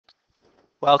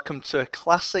Welcome to a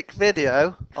classic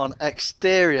video on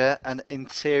exterior and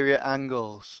interior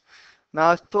angles. Now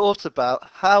I've thought about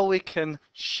how we can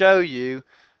show you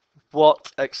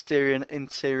what exterior and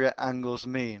interior angles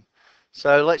mean.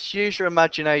 So let's use your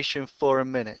imagination for a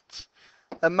minute.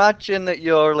 Imagine that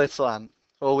you're a little ant,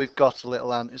 or we've got a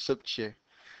little ant, it's up to you.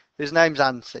 His name's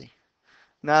Anty.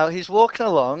 Now he's walking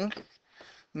along,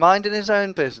 minding his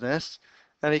own business,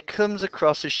 and he comes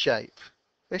across a shape.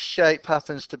 This shape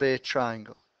happens to be a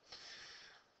triangle.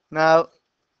 Now,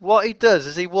 what he does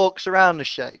is he walks around the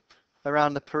shape,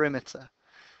 around the perimeter.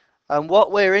 And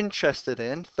what we're interested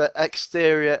in for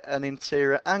exterior and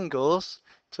interior angles,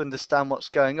 to understand what's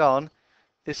going on,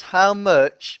 is how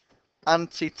much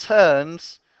Anty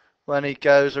turns when he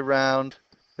goes around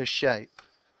the shape.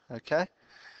 Okay?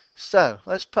 So,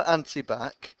 let's put Anty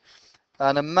back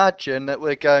and imagine that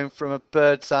we're going from a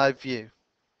bird's eye view.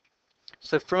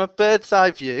 So from a bird's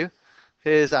eye view,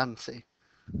 here's Anty.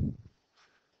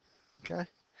 Okay?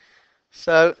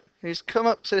 So he's come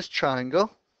up to this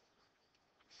triangle.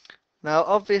 Now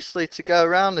obviously to go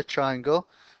around the triangle,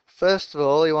 first of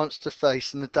all he wants to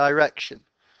face in the direction.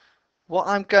 What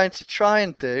I'm going to try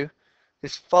and do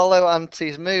is follow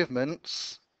Anty's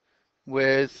movements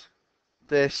with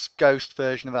this ghost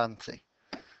version of Anty.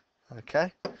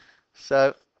 Okay,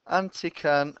 so Anty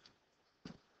can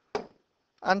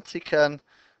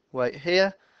wait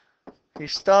here.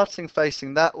 He's starting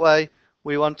facing that way.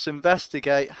 We want to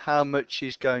investigate how much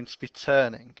he's going to be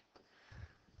turning.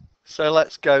 So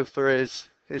let's go for his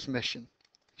mission.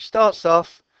 He starts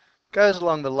off, goes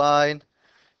along the line,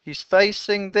 he's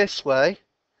facing this way,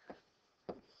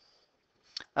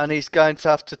 and he's going to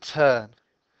have to turn.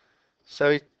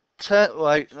 So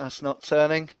wait, that's not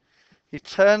turning. He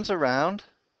turns around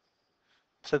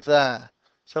to there.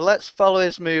 So let's follow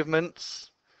his movements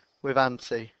with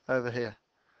Anty over here.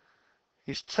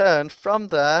 He's turned from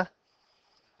there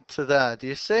to there. Do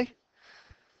you see?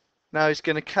 Now he's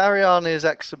going to carry on his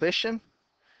exhibition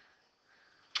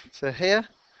to here.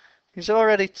 He's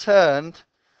already turned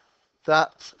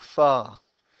that far.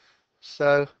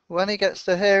 So when he gets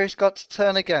to here, he's got to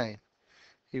turn again.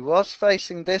 He was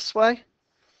facing this way,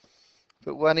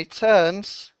 but when he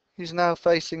turns, he's now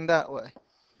facing that way.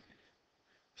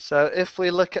 So if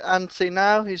we look at Anty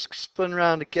now, he's spun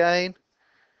round again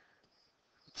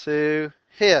to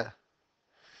here.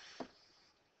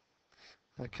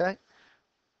 Okay,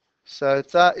 so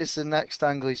that is the next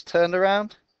angle he's turned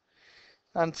around.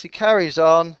 Anty carries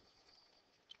on,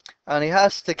 and he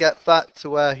has to get back to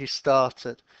where he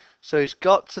started. So he's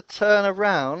got to turn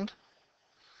around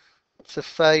to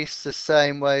face the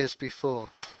same way as before.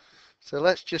 So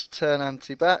let's just turn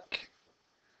Anty back,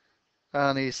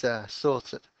 and he's there,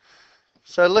 sorted.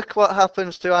 So look what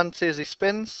happens to Anty as he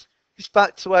spins. He's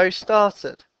back to where he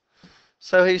started.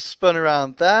 So he's spun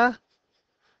around there,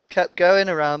 kept going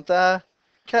around there,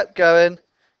 kept going,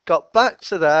 got back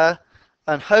to there,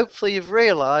 and hopefully you've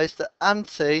realised that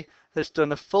Anty has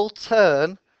done a full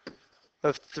turn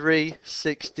of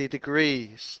 360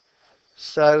 degrees.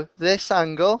 So this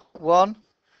angle, 1,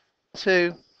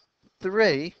 2,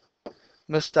 3,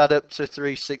 must add up to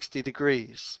 360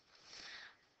 degrees.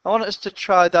 I want us to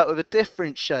try that with a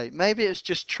different shape. Maybe it's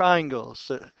just triangles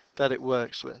that it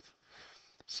works with.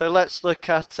 So let's look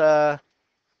at a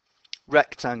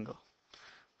rectangle.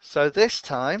 So this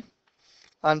time,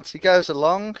 Anty goes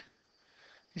along,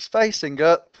 he's facing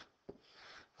up,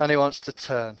 and he wants to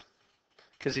turn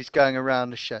because he's going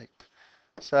around the shape.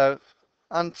 So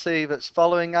Anty that's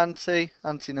following Anty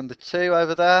number 2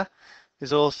 over there,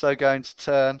 is also going to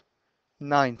turn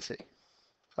 90.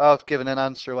 Oh, I've given an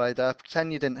answer away there.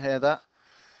 Pretend you didn't hear that.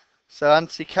 So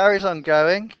Anty carries on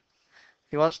going.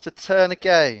 He wants to turn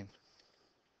again.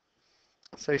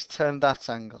 So he's turned that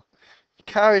angle. He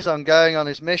carries on going on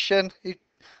his mission.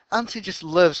 Anty just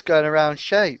loves going around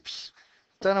shapes.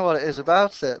 Don't know what it is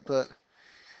about it, but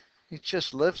he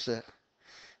just loves it.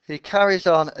 He carries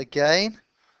on again.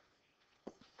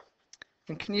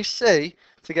 And can you see,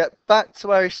 to get back to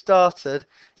where he started,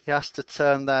 he has to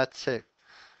turn there too.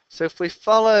 So if we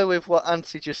follow with what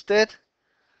Anty just did,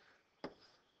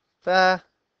 there,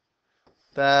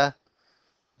 there,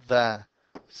 there.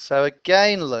 So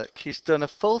again, look, he's done a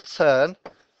full turn,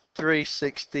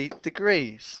 360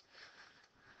 degrees.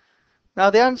 Now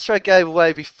the answer I gave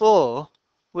away before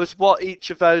was what each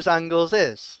of those angles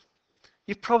is.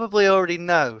 You probably already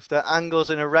know that angles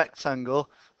in a rectangle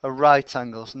are right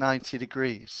angles, 90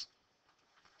 degrees.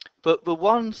 But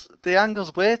the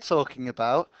angles we're talking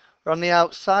about are on the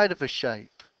outside of a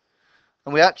shape.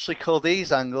 And we actually call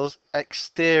these angles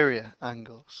exterior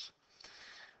angles.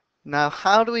 Now,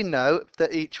 how do we know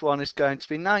that each one is going to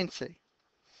be 90?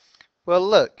 Well,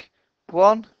 look,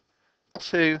 1,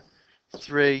 2,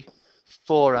 3,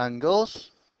 4 angles.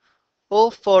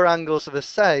 All 4 angles are the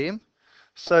same,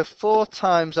 so 4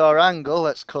 times our angle,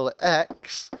 let's call it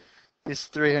x, is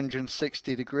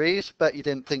 360 degrees. Bet you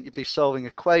didn't think you'd be solving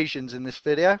equations in this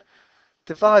video.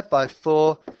 Divide by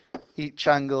 4, each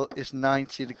angle is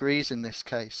 90 degrees in this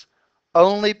case,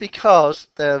 only because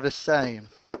they're the same.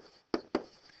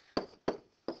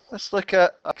 Let's look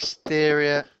at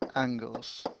exterior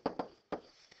angles.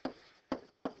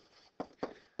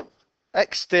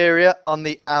 Exterior on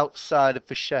the outside of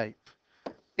the shape.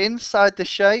 Inside the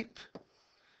shape,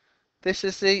 this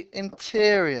is the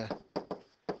interior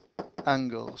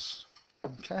angles.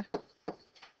 Okay.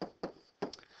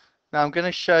 Now I'm going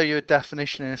to show you a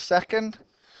definition in a second.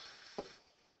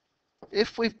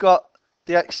 If we've got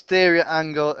the exterior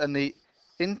angle and the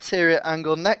interior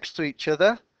angle next to each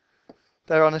other,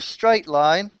 they're on a straight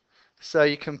line, so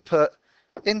you can put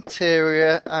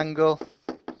interior angle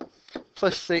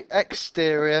plus the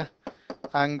exterior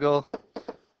angle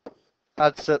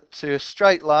adds up to a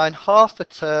straight line, half a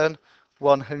turn,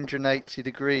 180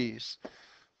 degrees.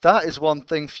 That is one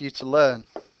thing for you to learn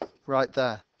right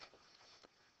there.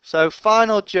 So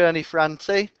final journey for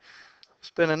Anty.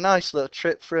 It's been a nice little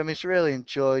trip for him. He's really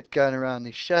enjoyed going around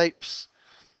these shapes.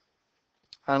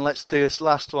 And let's do this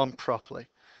last one properly.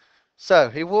 So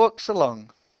he walks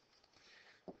along.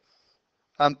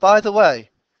 And by the way,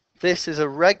 this is a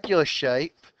regular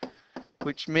shape,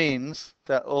 which means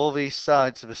that all these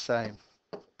sides are the same.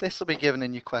 This will be given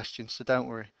in your question, so don't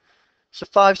worry. It's a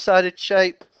 5-sided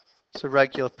shape. It's a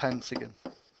regular pentagon.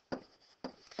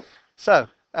 So,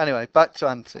 anyway, back to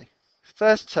Anty.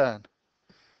 First turn.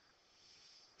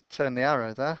 Turn the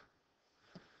arrow there.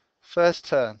 First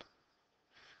turn.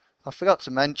 I forgot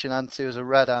to mention Anty was a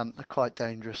red ant. They're quite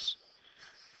dangerous.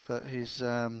 But he's,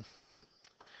 don't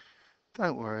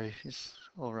worry, he's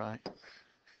alright.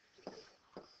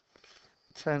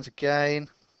 Turns again.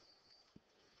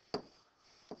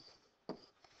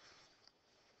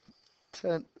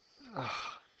 Turn.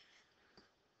 Oh,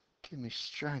 give me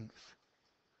strength.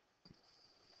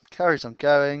 Carries on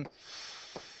going.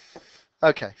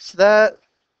 Okay, so there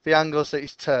the angles that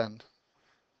he's turned.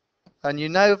 And you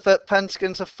know that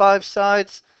pentagons have 5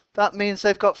 sides. That means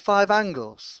they've got 5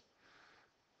 angles.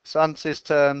 So Anty's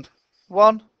turned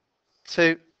 1,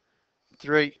 2,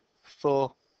 3,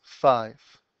 4,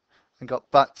 5. And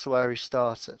got back to where he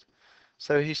started.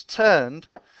 So he's turned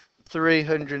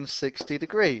 360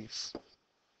 degrees.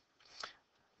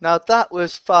 Now that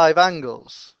was 5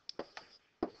 angles.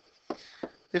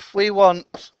 If we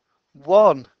want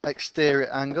one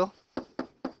exterior angle,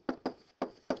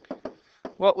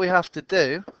 what we have to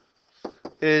do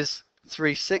is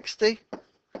 360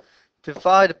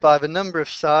 divided by the number of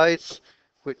sides,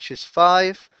 which is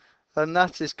 5, and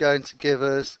that is going to give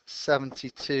us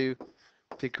 72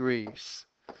 degrees.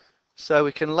 So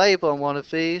we can label on one of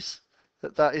these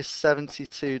that that is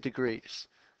 72 degrees.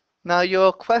 Now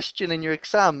your question in your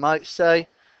exam might say,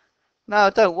 no, I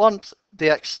don't want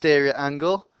the exterior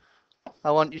angle, I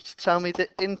want you to tell me the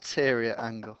interior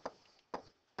angle.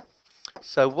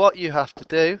 So what you have to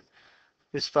do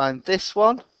is find this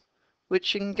one,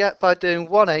 which you can get by doing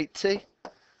 180,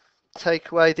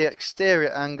 take away the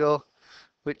exterior angle,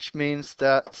 which means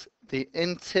that the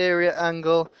interior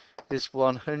angle is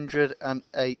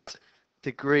 108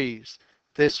 degrees.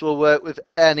 This will work with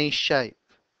any shape,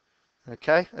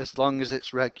 okay, as long as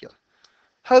it's regular.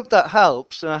 Hope that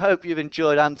helps, and I hope you've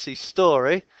enjoyed Anty's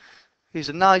story. He's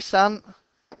a nice ant.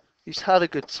 He's had a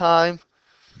good time.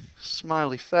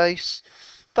 Smiley face.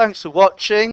 Thanks for watching.